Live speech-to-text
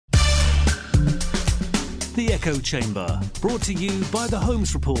The Echo Chamber, brought to you by The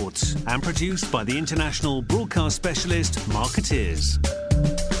Holmes Report and produced by the international broadcast specialist Marketeers.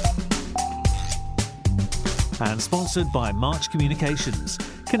 And sponsored by March Communications,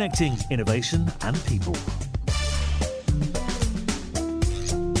 connecting innovation and people.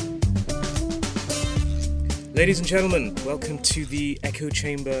 Ladies and gentlemen, welcome to the Echo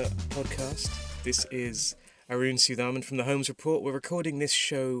Chamber podcast. This is Arun Sudhaman from The Holmes Report. We're recording this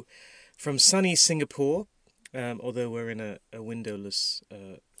show from sunny Singapore, although we're in a windowless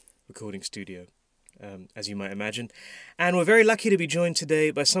recording studio, as you might imagine. And we're very lucky to be joined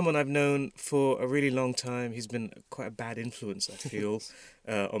today by someone I've known for a really long time. He's been quite a bad influence, I feel,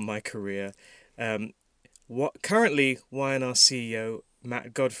 on my career. Currently, Y&R CEO,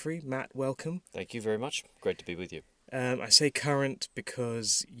 Matt Godfrey. Matt, welcome. Thank you very much. Great to be with you. I say current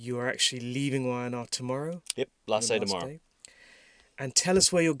because you are actually leaving Y&R tomorrow. Yep, last day tomorrow. Day. And tell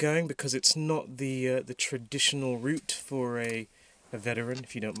us where you're going, because it's not the traditional route for a veteran,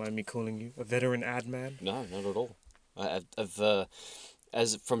 if you don't mind me calling you a veteran adman. No, not at all. I've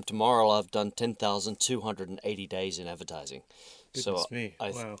as from tomorrow, I've done 10,280 days in advertising. Goodness me.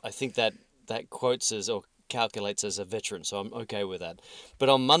 Wow. I think that quotes as or calculates as a veteran, so I'm okay with that. But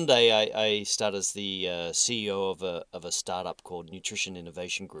on Monday, I start as the CEO of a startup called Nutrition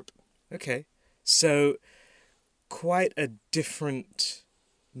Innovation Group. Okay, so quite a different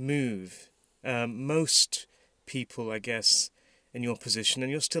move. Most people, I guess, in your position, and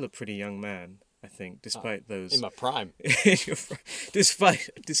you're still a pretty young man, I think, despite those... In my prime.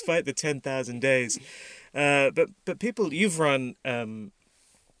 despite the 10,000 days. But people, you've run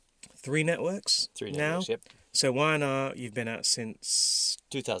three networks now. Networks, yep. So Y&R, you've been at since...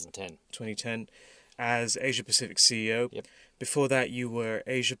 2010. As Asia-Pacific CEO. Yep. Before that, you were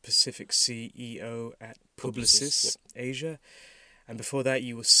Asia-Pacific CEO at Publicis Asia. And before that,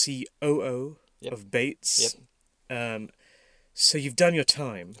 you were COO of Bates. Yep. So you've done your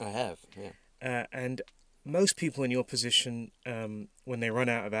time. I have, yeah. And most people in your position, when they run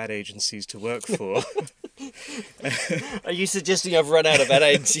out of ad agencies to work for... Are you suggesting I've run out of ad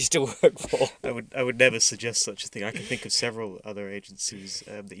agencies to work for? I would never suggest such a thing. I can think of several other agencies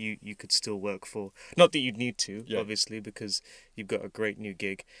that you could still work for. Not that you'd need to, obviously, because you've got a great new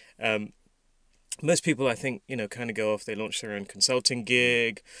gig. Most people, I think, kind of go off. They launch their own consulting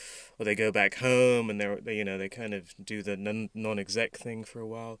gig, or they go back home and they kind of do the non-exec thing for a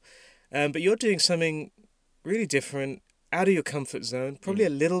while. But you're doing something really different, out of your comfort zone, probably a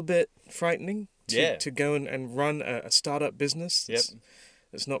little bit frightening. To go and run a startup business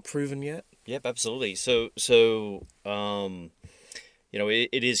that's not proven yet. Yep, absolutely. So it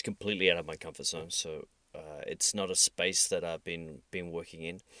is completely out of my comfort zone. So it's not a space that I've been working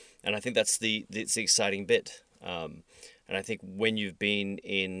in, and I think that's the exciting bit. And I think when you've been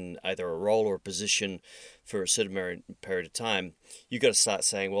in either a role or a position for a certain period of time, you've got to start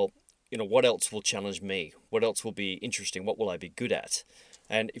saying, well, what else will challenge me? What else will be interesting? What will I be good at?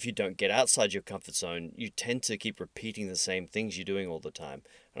 And if you don't get outside your comfort zone, you tend to keep repeating the same things you're doing all the time.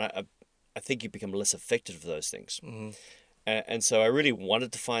 And I think you become less effective for those things. Mm-hmm. And so I really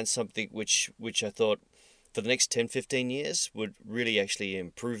wanted to find something which I thought for the next 10, 15 years would really actually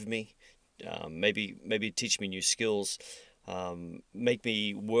improve me, maybe teach me new skills, make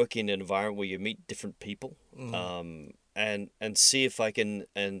me work in an environment where you meet different people, and see if I can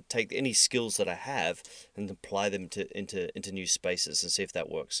take any skills that I have and apply them into new spaces and see if that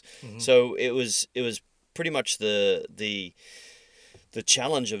works. Mm-hmm. So it was pretty much the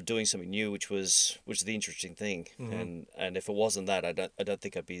challenge of doing something new, which was the interesting thing. Mm-hmm. And if it wasn't that, I don't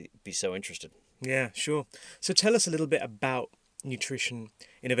think I'd be so interested. Yeah, sure. So tell us a little bit about Nutrition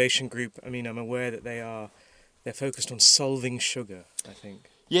Innovation Group. I mean, I'm aware that they're focused on solving sugar, I think.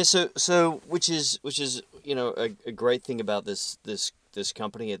 Yeah, so which is a great thing about this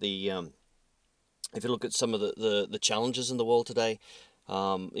company. If you look at some of the challenges in the world today,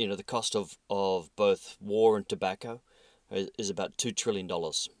 the cost of both war and tobacco is about $2 trillion.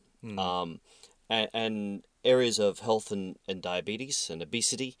 And areas of health and diabetes and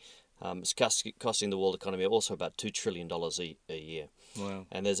obesity, it's costing the world economy also about $2 trillion a year. Wow.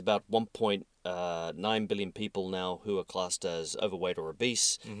 And there's about 1.9 billion people now who are classed as overweight or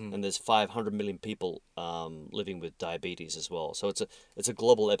obese, and there's 500 million people living with diabetes as well. So it's a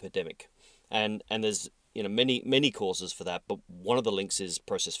global epidemic, and there's many causes for that. But one of the links is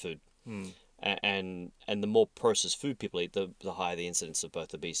processed food, and the more processed food people eat, the higher the incidence of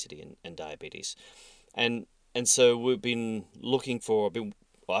both obesity and diabetes, and so we've been looking for.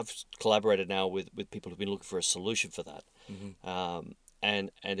 I've collaborated now with people who've been looking for a solution for that.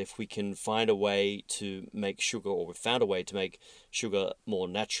 and if we can find a way to make sugar, or we found a way to make sugar more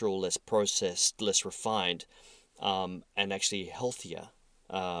natural, less processed, less refined, and actually healthier,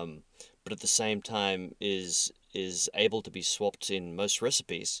 but at the same time is able to be swapped in most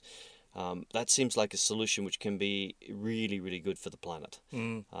recipes, that seems like a solution which can be really, really good for the planet.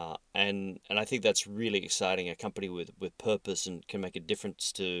 And I think that's really exciting, a company with purpose and can make a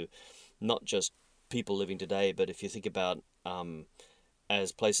difference to not just people living today, but if you think about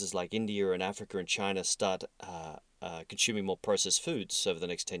as places like India and Africa and China start consuming more processed foods over the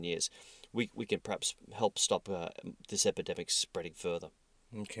next 10 years, we can perhaps help stop this epidemic spreading further.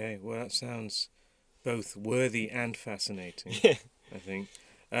 Okay, well, that sounds both worthy and fascinating, I think.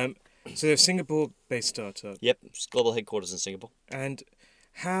 So they're a Singapore-based startup. Yep, global headquarters in Singapore. And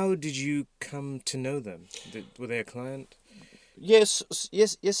how did you come to know them? Were they a client? Yes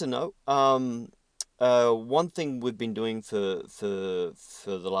and no. One thing we've been doing for the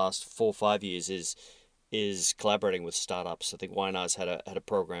last 4 or 5 years is collaborating with startups. I think Y&R's had a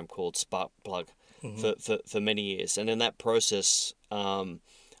program called Spark Plug for many years, and in that process,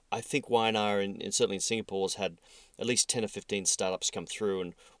 I think Y&R and certainly in Singapore has had at least 10 or 15 startups come through,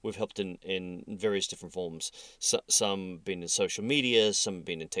 and we've helped in various different forms. Some been in social media, some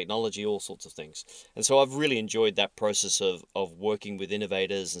been in technology, all sorts of things. And so I've really enjoyed that process of working with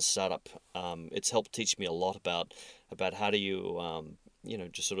innovators and startup. It's helped teach me a lot about how do you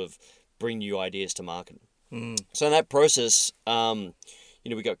just sort of bring new ideas to market. So in that process,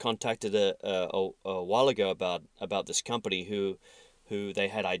 we got contacted a while ago about this company who they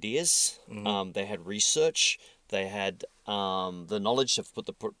had ideas, they had research, they had the knowledge to put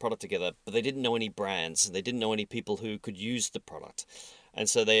the product together, but they didn't know any brands, and they didn't know any people who could use the product. And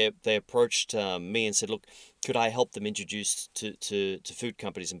so they approached me and said, look, could I help them introduce to food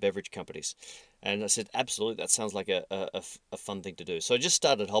companies and beverage companies? And I said, absolutely, that sounds like a fun thing to do. So I just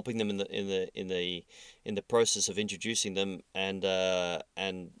started helping them in the process of introducing them,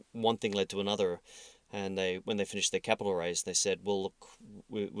 and one thing led to another. And when they finished their capital raise, they said, well, look,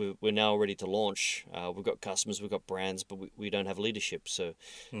 we're now ready to launch. We've got customers, we've got brands, but we don't have leadership. So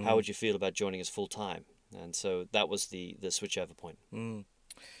how would you feel about joining us full time? And so that was the switch over point.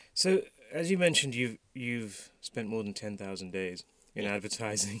 So as you mentioned, you've spent more than 10,000 days in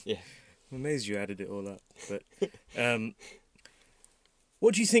advertising. Yeah. I'm amazed you added it all up. But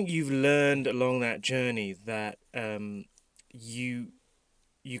what do you think you've learned along that journey that you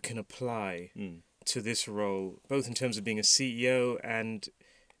can apply to this role, both in terms of being a CEO and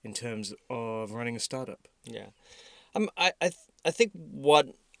in terms of running a startup? Yeah, I think what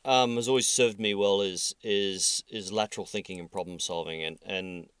has always served me well is lateral thinking and problem solving,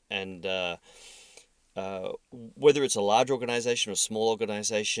 and whether it's a large organization or a small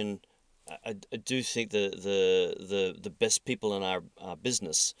organization, I do think the best people in our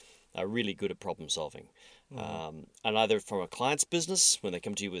business are really good at problem solving. And either from a client's business, when they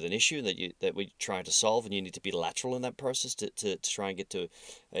come to you with an issue that we're trying to solve, and you need to be lateral in that process to try and get to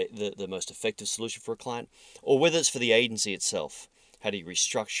the most effective solution for a client, or whether it's for the agency itself. How do you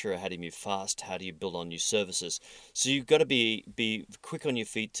restructure? How do you move fast? How do you build on new services? So you've got to be quick on your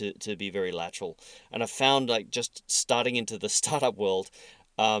feet to be very lateral. And I found, like, just starting into the startup world,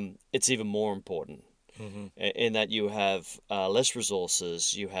 it's even more important. In that you have less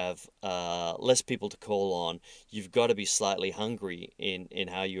resources, you have less people to call on. You've got to be slightly hungry in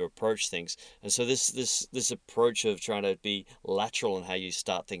how you approach things. And so this approach of trying to be lateral in how you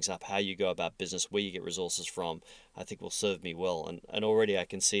start things up, how you go about business, where you get resources from, I think will serve me well. And already I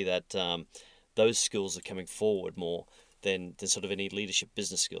can see that those skills are coming forward more than sort of any leadership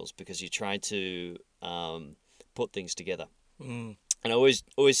business skills, because you're trying to put things together. And I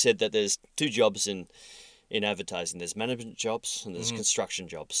always said that there's two jobs in advertising. There's management jobs and there's construction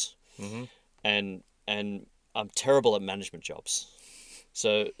jobs. And I'm terrible at management jobs.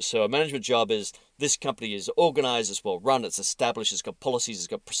 So a management job is, this company is organized, it's well run, it's established, it's got policies, it's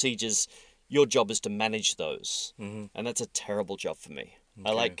got procedures. Your job is to manage those. And that's a terrible job for me. Okay.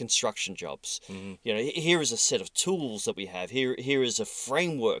 I like construction jobs. Here is a set of tools that we have. Here is a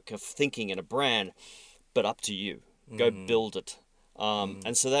framework of thinking and a brand, but up to you. Go build it.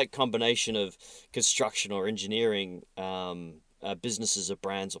 And so that combination of construction or engineering, businesses or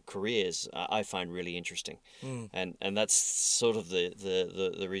brands or careers, I find really interesting. And that's sort of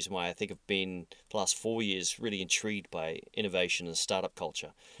the reason why I think I've been, the last 4 years, really intrigued by innovation and startup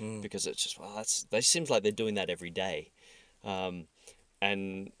culture, because it's just, they seems like they're doing that every day.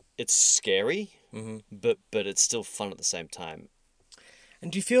 And it's scary, but it's still fun at the same time.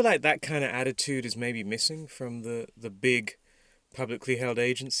 And do you feel like that kind of attitude is maybe missing from the big publicly held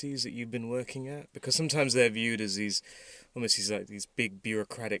agencies that you've been working at? Because sometimes they're viewed as these almost these big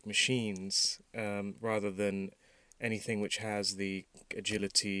bureaucratic machines, rather than anything which has the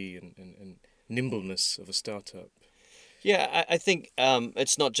agility and nimbleness of a startup. Yeah, I think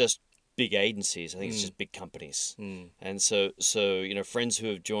it's not just big agencies. I think it's just big companies. And so friends who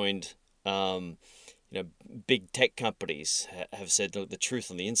have joined big tech companies have said, look, the truth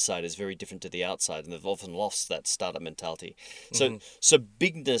on the inside is very different to the outside, and they've often lost that startup mentality. So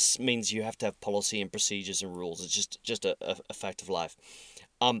bigness means you have to have policy and procedures and rules. It's just a fact of life.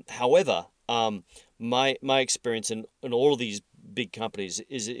 However, my experience in all of these big companies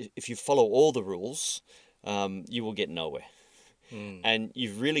is if you follow all the rules, you will get nowhere. And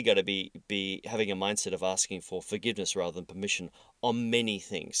you've really got to be having a mindset of asking for forgiveness rather than permission on many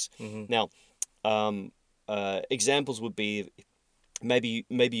things. Now, examples would be maybe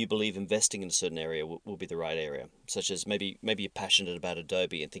you believe investing in a certain area will be the right area, such as maybe you're passionate about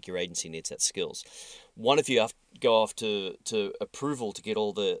Adobe and think your agency needs that skills. One, if you have to go off to approval to get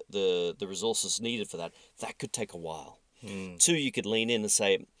all the resources needed for that could take a while. Two, you could lean in and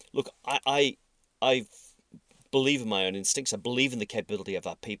say, look, I believe in my own instincts. I believe in the capability of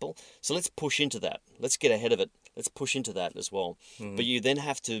our people. So let's push into that. Let's get ahead of it. Let's push into that as well. But you then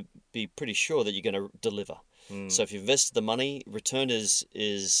have to be pretty sure that you're going to deliver. So if you invested the money, return is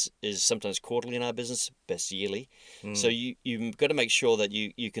sometimes quarterly in our business, best yearly. So you've got to make sure that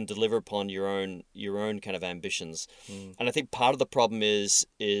you can deliver upon your own kind of ambitions. And I think part of the problem is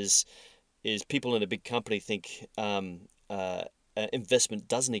people in a big company think investment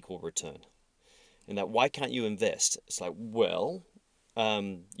doesn't equal return. And that, why can't you invest? It's like, well,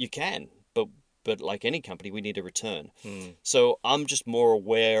 you can, but like any company, we need a return. So I'm just more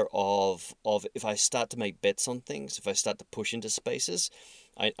aware of if I start to make bets on things, if I start to push into spaces,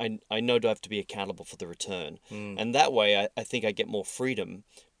 I know I have to be accountable for the return. And that way, I think I get more freedom,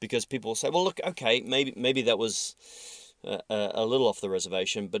 because people will say, well, look, okay, maybe that was a little off the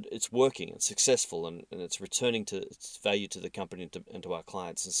reservation, but it's working, it's successful, and it's returning to its value to the company and to our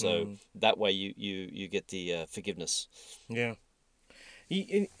clients. And so that way you get the forgiveness. Yeah.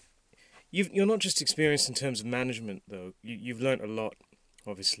 You're not just experienced in terms of management, though. You've learned a lot,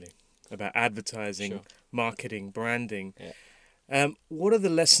 obviously, about advertising, marketing, branding. What are the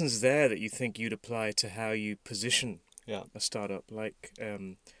lessons there that you think you'd apply to how you position a startup like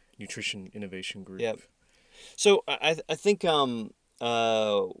Nutrition Innovation Group? Yeah. So I think with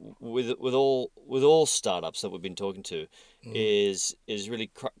all startups that we've been talking to is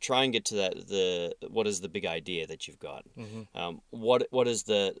really try and get to that what is the big idea that you've got, what is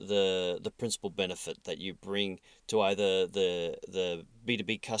the principal benefit that you bring to either the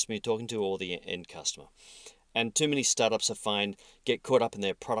B2B customer you're talking to or the end customer. And too many startups I find get caught up in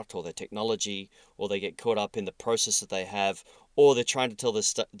their product or their technology, or they get caught up in the process that they have, or they're trying to tell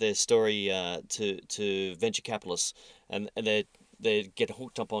their story to venture capitalists, and they get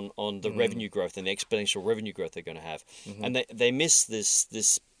hooked up on the revenue growth and the exponential revenue growth they're going to have, and they miss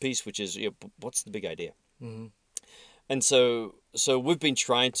this piece, which is, what's the big idea. And so we've been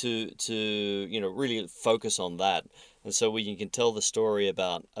trying to really focus on that, and so we can tell the story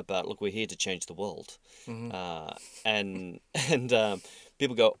about look, we're here to change the world, and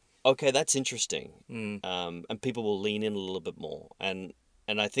people go, okay, that's interesting, and people will lean in a little bit more, and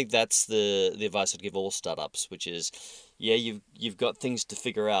I think that's the advice I'd give all startups, which is, you've got things to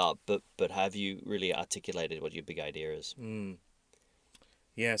figure out, but have you really articulated what your big idea is?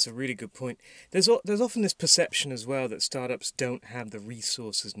 Yeah, it's a really good point. There's often this perception as well that startups don't have the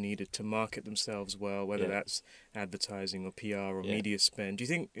resources needed to market themselves well, whether that's advertising or PR or media spend. Do you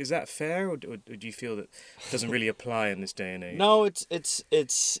think, is that fair, or do you feel that doesn't really apply in this day and age? No, it's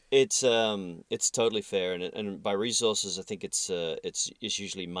totally fair, and by resources, I think it's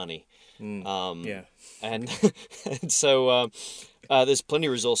usually money. And so there's plenty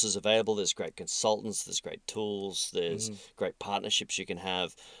of resources available. There's great consultants, there's great tools, there's great partnerships you can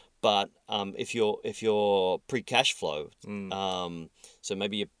have. But if you're pre-cash flow, so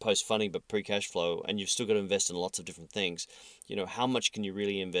maybe you're post-funding but pre-cash flow, and you've still got to invest in lots of different things, how much can you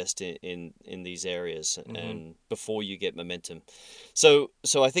really invest in these arees and before you get momentum? So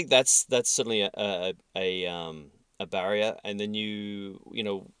I think that's certainly a barrier, and then you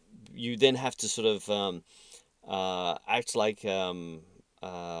then have to sort of act like all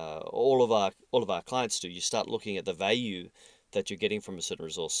of our clients do. You start looking at the value that you're getting from a certain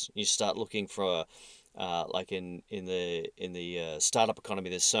resource. You start looking for like in the startup economy,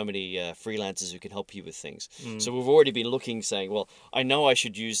 there's so many freelancers who can help you with things. So we've already been looking, saying, well, I know I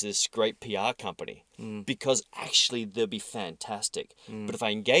should use this great PR company because actually they'll be fantastic. But if I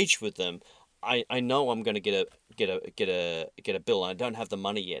engage with them, I know I'm going to get a bill, and I don't have the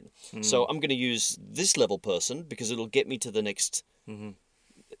money yet. So I'm going to use this level person because it'll get me to the next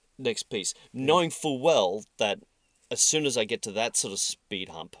piece, knowing full well that as soon as I get to that sort of speed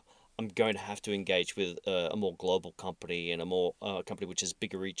hump, I'm going to have to engage with a more global company and a more company which has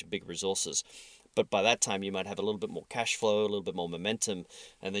bigger reach and bigger resources. But by that time, you might have a little bit more cash flow, a little bit more momentum,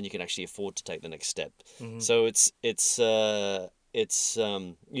 and then you can actually afford to take the next step. So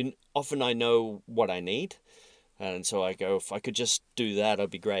often I know what I need, and so I go, if I could just do that, I'd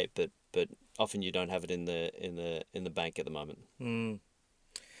be great. But often you don't have it in the bank at the moment.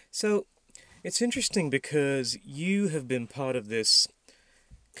 So it's interesting because you have been part of this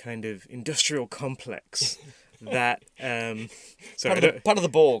kind of industrial complex that part of the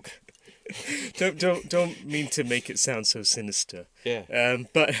Borg. Don't mean to make it sound so sinister. Yeah.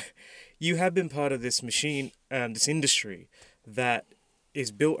 But you have been part of this machine, this industry that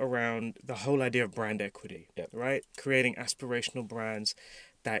is built around the whole idea of brand equity, right? Creating aspirational brands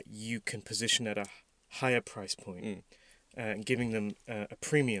that you can position at a higher price point and giving them a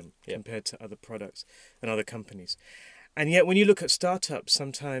premium compared to other products and other companies. And yet when you look at startups,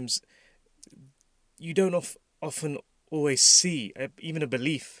 sometimes you don't often always see even a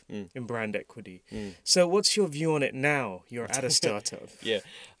belief in brand equity. So what's your view on it now? You're at a startup. First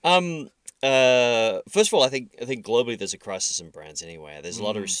of all, I think globally there's a crisis in brands anyway. There's a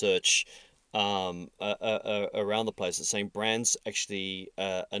lot of research around the place that's saying brands actually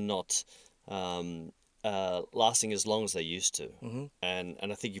are not lasting as long as they used to. And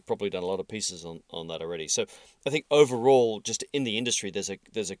I think you've probably done a lot of pieces on that already. So I think overall, just in the industry,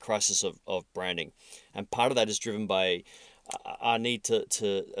 there's a crisis of branding, and part of that is driven by our need to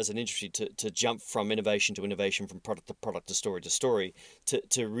as an industry to jump from innovation to innovation, from product to story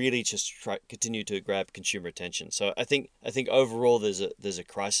to really just continue to grab consumer attention. So I think overall there's a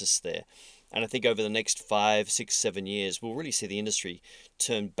crisis there. And I think over the next 5, 6, 7 years, we'll really see the industry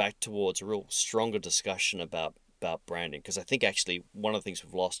turn back towards a real stronger discussion about branding. Because I think actually one of the things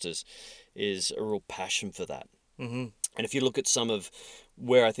we've lost is a real passion for that. And if you look at some of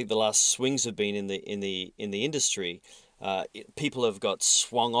where I think the last swings have been in the industry, people have got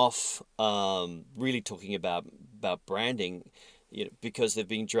swung off really talking about branding. Because they're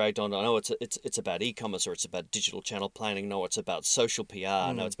being dragged on. I know it's about e-commerce, or it's about digital channel planning. No, it's about social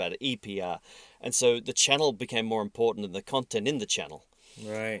PR. No, it's about EPR. And so the channel became more important than the content in the channel.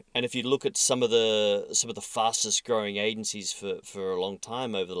 Right. And if you look at some of the fastest growing agencies for a long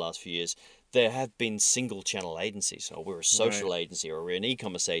time over the last few years, there have been single channel agencies. So we're a social agency, or we're an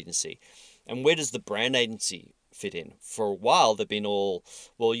e-commerce agency. And where does the brand agency fit in? For a while they've been all,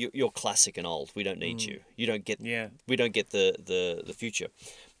 well, you're classic and old, we don't need you, we don't get the future.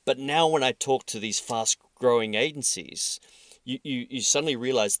 But now when I talk to these fast growing agencies, you suddenly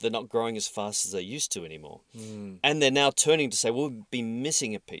realize they're not growing as fast as they used to anymore. And they're now turning to say, well, we've been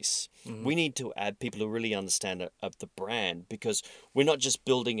missing a piece. We need to add people who really understand of the brand, because we're not just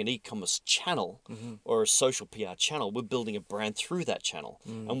building an e-commerce channel or a social PR channel, we're building a brand through that channel.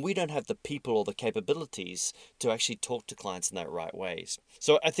 And we don't have the people or the capabilities to actually talk to clients in that right ways.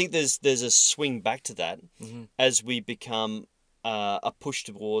 So I think there's a swing back to that as we become a push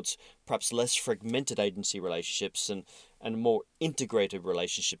towards perhaps less fragmented agency relationships and more integrated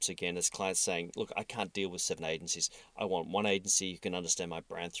relationships again, as clients saying, look, I can't deal with 7 agencies. I want one agency who can understand my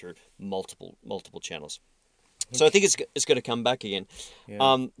brand through multiple channels. So I think it's going to come back again.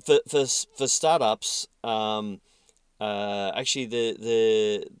 For startups, actually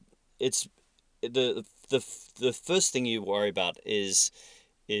the first thing you worry about is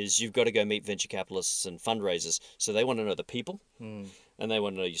you've got to go meet venture capitalists and fundraisers. So they want to know the people and they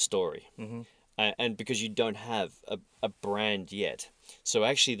want to know your story. And because you don't have a brand yet. So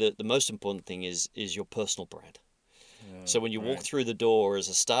actually the most important thing is your personal brand. So when you walk through the door as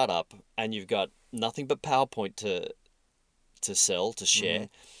a startup and you've got nothing but PowerPoint to sell, to share,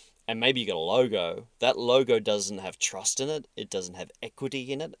 and maybe you got a logo, that logo doesn't have trust in it, it doesn't have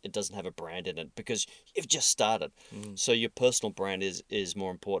equity in it, it doesn't have a brand in it, because you've just started. So your personal brand is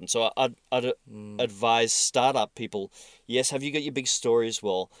more important. So I'd advise startup people, yes, have you got your big story as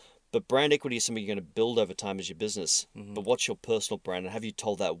well, but brand equity is something you're going to build over time as your business. But what's your personal brand, and have you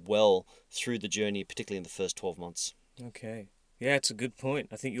told that well through the journey, particularly in the first 12 months? Okay. Yeah, it's a good point.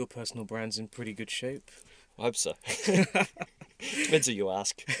 I think your personal brand's in pretty good shape. I hope so. Depends who you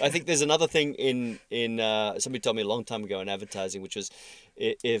ask. I think there's another thing in somebody told me a long time ago in advertising, which was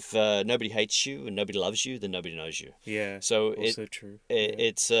if nobody hates you and nobody loves you, then nobody knows you. Yeah, so also true.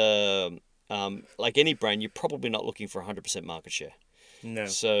 It's like any brand, you're probably not looking for 100% market share. No.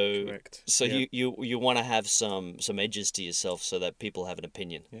 So Correct. So you want to have some edges to yourself so that people have an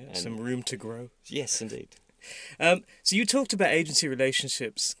opinion. Yeah, and some room to grow. Yes, indeed. So you talked about agency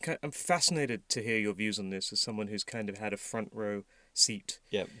relationships. I'm fascinated to hear your views on this as someone who's kind of had a front row seat.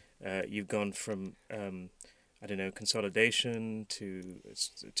 Yep. You've gone from I don't know, consolidation to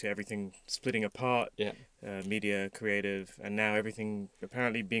everything splitting apart. Yeah. Media, creative, and now everything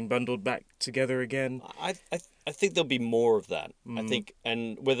apparently being bundled back together again. I think there'll be more of that. I think,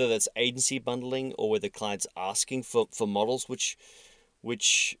 and whether that's agency bundling or whether clients asking for models which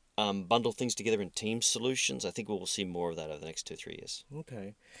bundle things together in team solutions, I think we'll see more of that over the next 2-3 years.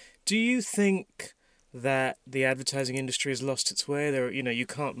 Okay. Do you think that the advertising industry has lost its way? You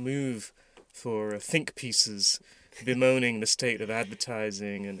can't move for think pieces bemoaning the state of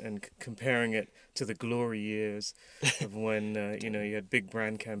advertising and comparing it to the glory years of when you had big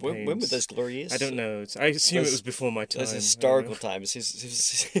brand campaigns. When were those glory years? I don't know. I assume it was before my time. Those historical times.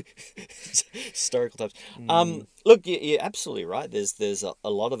 Historical times. Look, you're absolutely right. There's a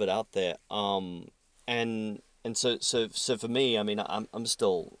lot of it out there. And so for me, I mean, I'm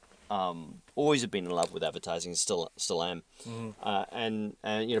still always have been in love with advertising, still am. And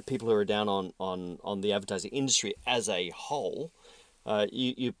people who are down on the advertising industry as a whole,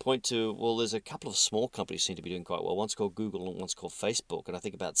 you point to, well, there's a couple of small companies seem to be doing quite well. One's called Google and one's called Facebook, and I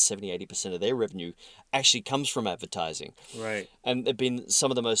think about 70-80% of their revenue actually comes from advertising. Right. And they've been some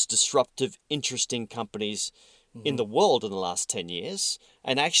of the most disruptive, interesting companies in the world in the last 10 years,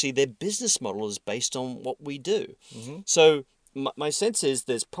 and actually their business model is based on what we do. So my sense is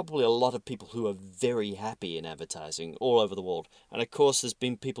there's probably a lot of people who are very happy in advertising all over the world. And of course, there's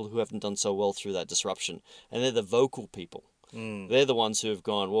been people who haven't done so well through that disruption. And they're the vocal people. They're the ones who have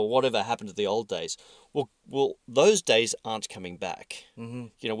gone, well, whatever happened to the old days? Well, those days aren't coming back.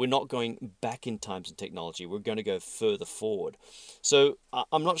 We're not going back in times and technology. We're going to go further forward. So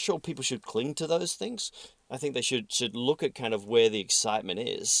I'm not sure people should cling to those things. I think they should look at kind of where the excitement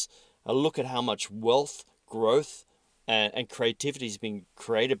is. Look at how much wealth, growth, and creativity is being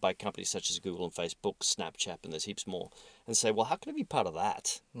created by companies such as Google and Facebook, Snapchat, and there's heaps more, and say, well, how can I be part of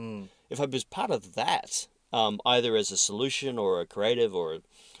that? If I was part of that, either as a solution or a creative or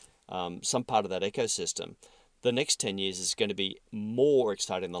some part of that ecosystem, the next 10 years is going to be more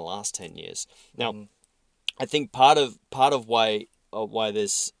exciting than the last 10 years. Now, I think part of why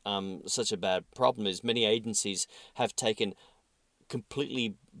there's such a bad problem is many agencies have taken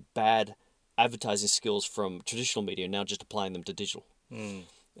completely bad advertising skills from traditional media and now just applying them to digital.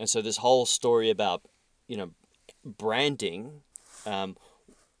 And so this whole story about branding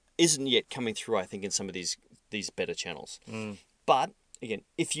isn't yet coming through, I think, in some of these better channels. But again,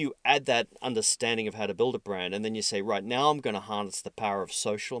 if you add that understanding of how to build a brand, and then you say, right, now I'm going to harness the power of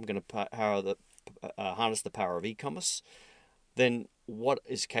social, I'm going to harness the power of e-commerce, then what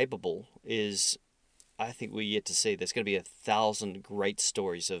is capable is, I think we're yet to see. There's going to be 1,000 great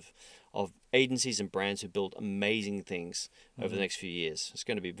stories of agencies and brands who build amazing things over the next few years. It's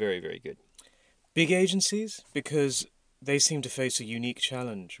going to be very, very good. Big agencies, because they seem to face a unique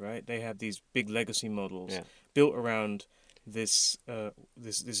challenge, right? They have these big legacy models built around this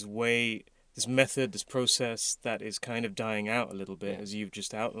way, this method, this process that is kind of dying out a little bit, as you've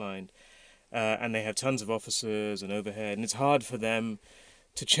just outlined. And they have tons of officers and overhead, and it's hard for them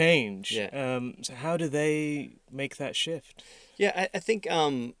to change. So how do they make that shift? Yeah, I think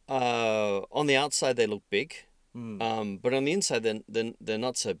on the outside they look big, but on the inside they're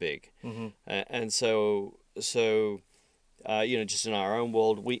not so big. And so just in our own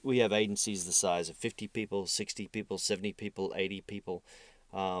world, we have agencies the size of 50 people, 60 people, 70 people, 80 people,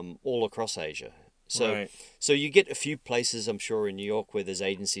 all across Asia. So you get a few places, I'm sure, in New York where there's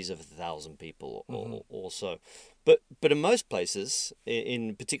agencies of 1,000 people or so. But in most places,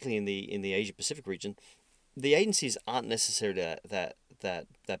 particularly in the Asia-Pacific region, the agencies aren't necessarily that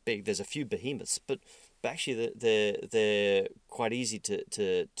big. There's a few behemoths, but actually they're quite easy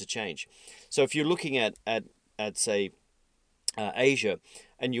to change. So if you're looking at say Asia,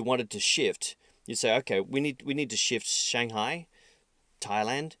 and you wanted to shift, you say, okay, we need to shift Shanghai,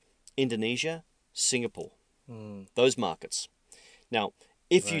 Thailand, Indonesia, Singapore, those markets. Now,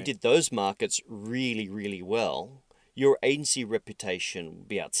 if you did those markets really, really well, your agency reputation would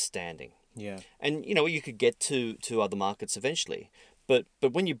be outstanding. Yeah. And you could get to other markets eventually. But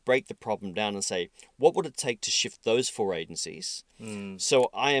when you break the problem down and say, what would it take to shift those 4 agencies? So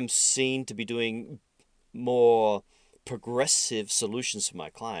I am seen to be doing more progressive solutions for my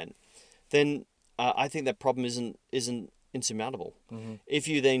client, then I think that problem isn't insurmountable. If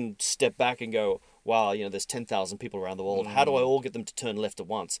you then step back and go, wow, there's 10,000 people around the world. How do I all get them to turn left at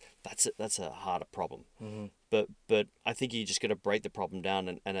once? That's a harder problem. But I think you just got to break the problem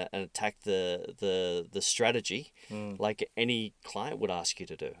down and attack the strategy like any client would ask you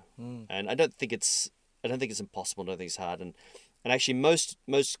to do. And I don't think it's impossible. I don't think it's hard. And actually,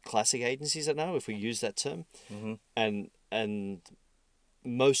 most classic agencies I know, if we use that term, and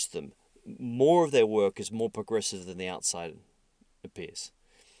most of them, more of their work is more progressive than the outside appears.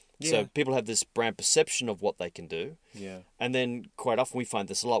 Yeah. So people have this brand perception of what they can do. Yeah. And then quite often we find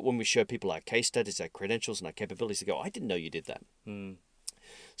this a lot when we show people our case studies, our credentials, and our capabilities. They go, I didn't know you did that.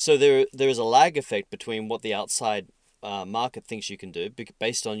 So there is a lag effect between what the outside market thinks you can do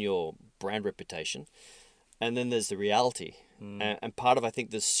based on your brand reputation. And then there's the reality. And part of, I think,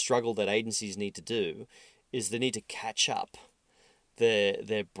 the struggle that agencies need to do is they need to catch up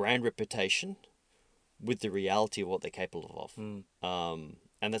their brand reputation with the reality of what they're capable of.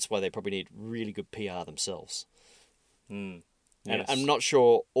 And that's why they probably need really good PR themselves. Yes. And I'm not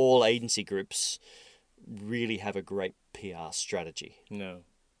sure all agency groups really have a great PR strategy. No,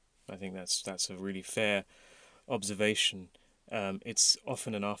 I think that's a really fair observation. It's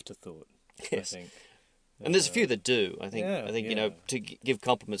often an afterthought, yes. I think. And there's a few that do. I think to give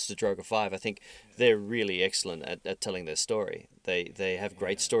compliments to Droga 5, I think they're really excellent at telling their story. They have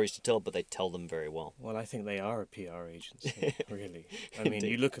great stories to tell, but they tell them very well. Well, I think they are a PR agency, really. I mean,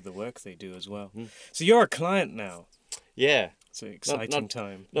 you look at the work they do as well. So you're a client now. Yeah. It's an exciting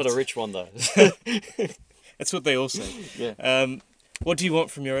time. Not a rich one, though. That's what they all say. Yeah. What do you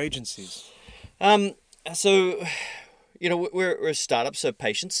want from your agencies? So... we're a startup, so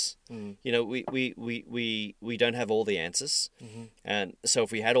patience. We don't have all the answers, and so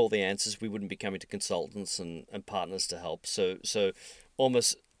if we had all the answers, we wouldn't be coming to consultants and partners to help. So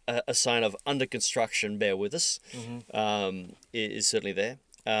almost a sign of under construction. Bear with us. Is certainly there.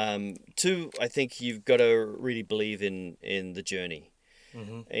 Two, I think you've got to really believe in the journey,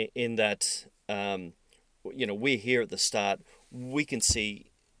 in that we're here at the start. We can see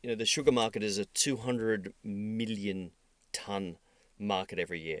the sugar market is a 200 million ton market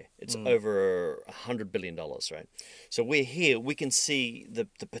every year. It's over $100 billion, right? So we're here. We can see the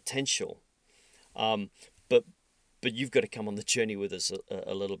potential, but you've got to come on the journey with us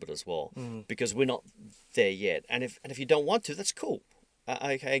a little bit as well, because we're not there yet. And if you don't want to, that's cool.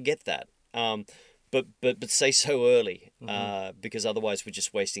 I get that. But say so early, because otherwise we're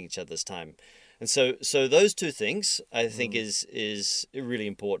just wasting each other's time. And so those two things I think is really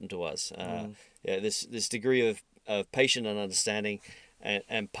important to us. This degree of patience and understanding,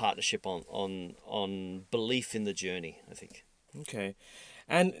 and partnership on belief in the journey, I think. Okay.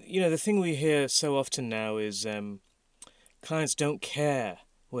 And, the thing we hear so often now is clients don't care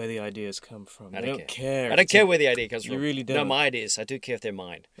where the ideas come from. They don't care. I don't care where the idea comes from. You really don't? No, my ideas. I do care if they're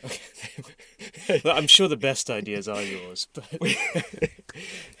mine. Okay. Well, I'm sure the best ideas are yours. But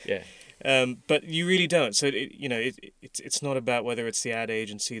yeah. But you really don't. So, it's not about whether it's the ad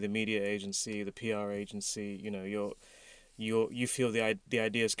agency, the media agency, the PR agency. You feel the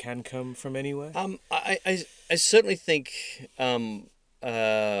ideas can come from anywhere? I certainly think, and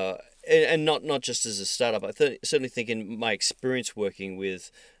not just as a startup. I certainly think in my experience working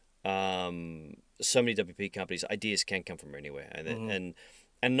with so many WP companies, ideas can come from anywhere, and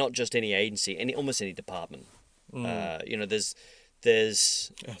not just any agency, almost any department.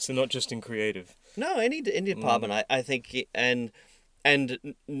 There's so not just in creative. No, any department. I think, and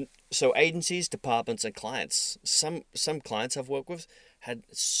so agencies, departments, and clients. Some clients I've worked with had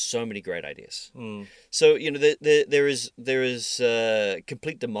so many great ideas. So there is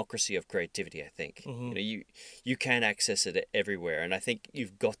complete democracy of creativity. I think you can access it everywhere, and I think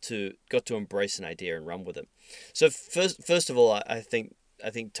you've got to embrace an idea and run with it. So first of all, I think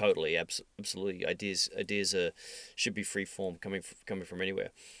totally, absolutely, ideas should be free form, coming from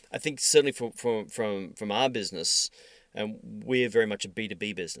anywhere. I think certainly from our business, and we're very much a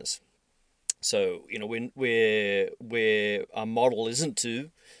B2B business. So we're our model isn't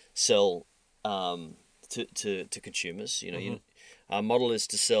to sell to consumers. Our model is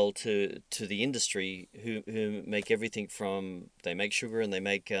to sell to the industry who make everything from, they make sugar and they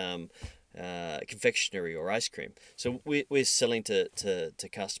make confectionery or ice cream. So we're selling to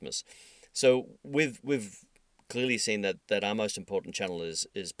customers. So we've clearly seen that our most important channel is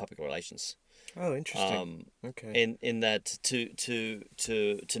public relations. Oh, interesting. Okay. In that to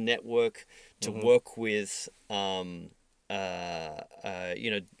network, to work with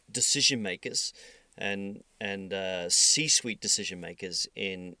decision makers and C-suite decision makers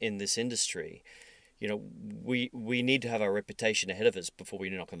in this industry. We need to have our reputation ahead of us before we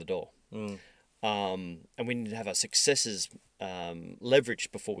knock on the door. and we need to have our successes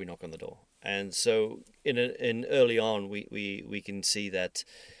leveraged before we knock on the door. And so, in early on, we can see that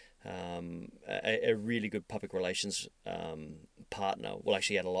a really good public relations partner will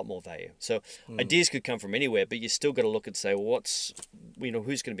actually add a lot more value. So ideas could come from anywhere, but you still got to look and say, well,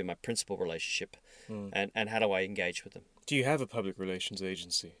 who's going to be my principal relationship, and how do I engage with them? Do you have a public relations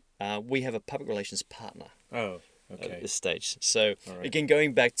agency? We have a public relations partner. Oh, okay. At this stage. So right. Again,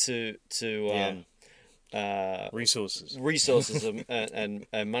 going back to resources and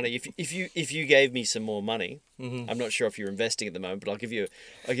money. If you gave me some more money, mm-hmm. I'm not sure if you're investing at the moment, but I'll give you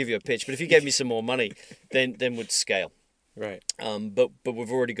a pitch. But if you gave me some more money, then we'd scale. Right. But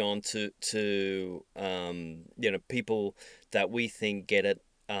we've already gone to people that we think get it,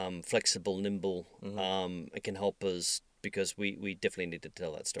 flexible, nimble, mm-hmm. It can help us, because we definitely need to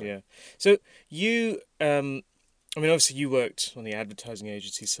tell that story. Yeah. So you, obviously you worked on the advertising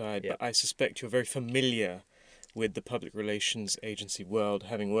agency side, Yep. but I suspect you're very familiar with the public relations agency world,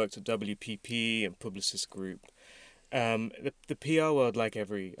 having worked at WPP and Publicis Group. The PR world, like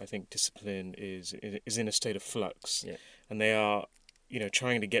every, I think, discipline, is in a state of flux. Yeah. And they are,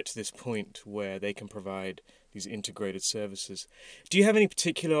 trying to get to this point where they can provide these integrated services. Do you have any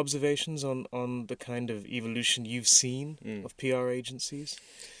particular observations on the kind of evolution you've seen of PR agencies?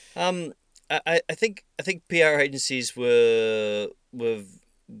 I think PR agencies were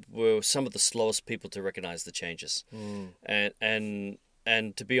some of the slowest people to recognize the changes,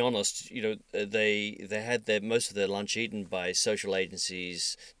 and to be honest, they had most of their lunch eaten by social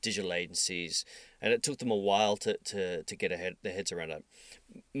agencies, digital agencies, and it took them a while to get their heads around it.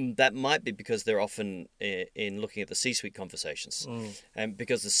 That might be because they're often in looking at the C-suite conversations, and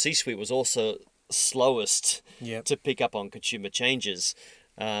because the C-suite was also slowest to pick up on consumer changes.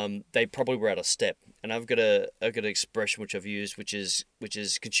 They probably were out of step. And I've got an expression which I've used, which is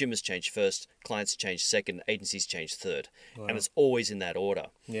consumers change first, clients change second, agencies change third. Wow. And it's always in that order.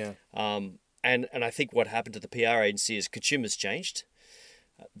 Yeah. And I think what happened to the PR agency is consumers changed.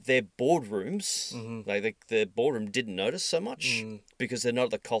 Their boardrooms, like the boardroom didn't notice so much because they're not at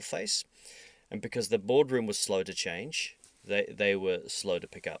the coalface, and because the boardroom was slow to change, they were slow to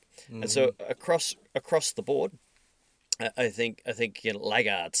pick up. And so across the board, I think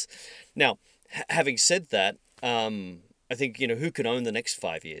laggards. Now, having said that, I think who can own the next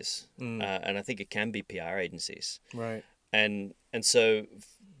 5 years, and I think it can be PR agencies, right? And so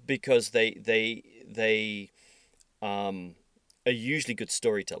because they are usually good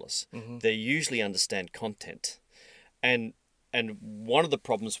storytellers, they usually understand content, and one of the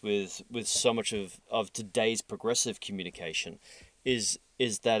problems with so much of today's progressive communication is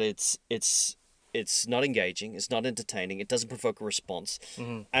that it's not engaging, it's not entertaining, it doesn't provoke a response,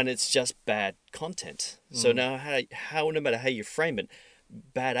 and it's just bad content. So now, how no matter how you frame it,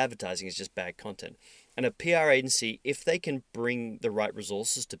 bad advertising is just bad content. And a PR agency, if they can bring the right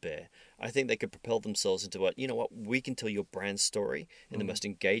resources to bear, I think they could propel themselves into we can tell your brand story in the most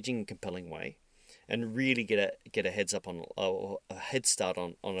engaging and compelling way, and really get a heads up on a head start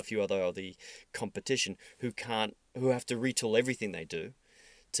on a few other of the competition who have to retool everything they do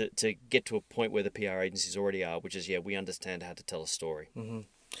to get to a point where the PR agencies already are, which is, we understand how to tell a story. Mm-hmm.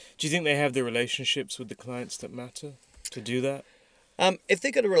 Do you think they have the relationships with the clients that matter to do that? If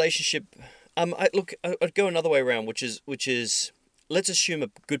they got a relationship, I'd go another way around, which is let's assume a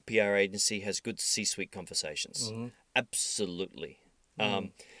good PR agency has good C-suite conversations. Absolutely.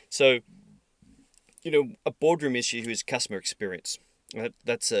 So, a boardroom issue is customer experience.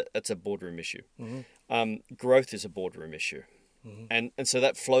 That's a boardroom issue. Growth is a boardroom issue. And so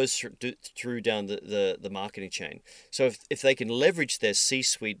that flows through down the marketing chain. So if they can leverage their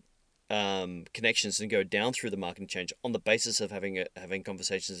C-suite connections and go down through the marketing chain on the basis of having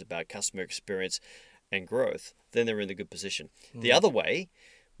conversations about customer experience and growth, then they're in a good position. The other way,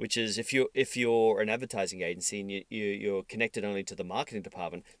 which is if you're an advertising agency and you're connected only to the marketing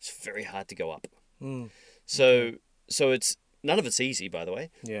department, it's very hard to go up. So it's none of it's easy, by the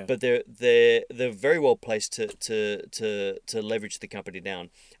way. Yeah. But they're very well placed to leverage the company down.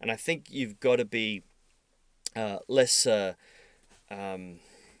 And I think you've got to be less.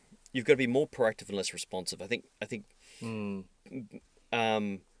 You've got to be more proactive and less responsive. I think.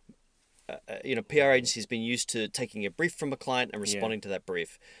 PR agency has been used to taking a brief from a client and responding to that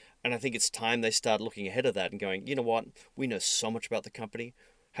brief. And I think it's time they start looking ahead of that and going, you know what? We know so much about the company.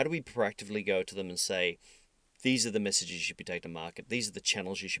 How do we proactively go to them and say, these are the messages you should be taking to market. These are the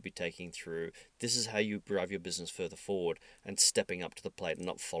channels you should be taking through. This is how you drive your business further forward, and stepping up to the plate and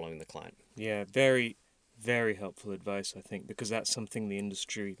not following the client. Yeah, very, very helpful advice, I think, because that's something the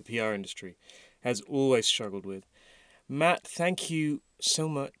PR industry, has always struggled with. Matt, thank you so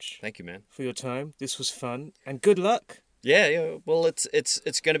much. Thank you, man. For your time. This was fun. And good luck. Yeah. Well, it's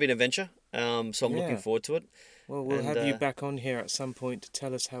going to be an adventure. So I'm looking forward to it. Well, we'll have you back on here at some point to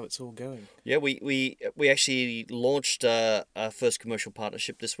tell us how it's all going. Yeah, we actually launched our first commercial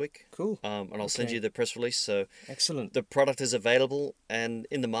partnership this week. Cool. And I'll send you the press release. So excellent. The product is available and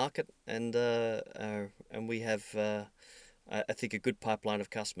in the market, and we have I think a good pipeline of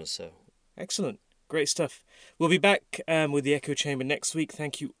customers. So excellent, great stuff. We'll be back with the Echo Chamber next week.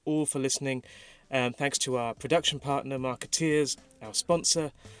 Thank you all for listening. Thanks to our production partner, Marketeers, our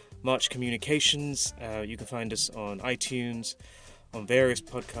sponsor, March Communications. You can find us on iTunes, on various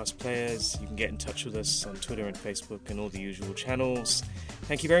podcast players. You can get in touch with us on Twitter and Facebook and all the usual channels.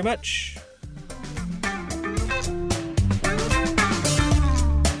 Thank you very much.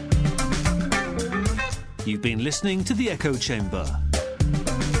 You've been listening to The Echo Chamber.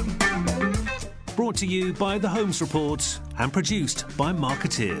 Brought to you by The Holmes Report and produced by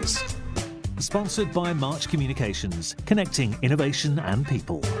Marketeers. Sponsored by March Communications, connecting innovation and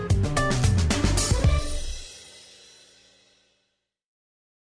people.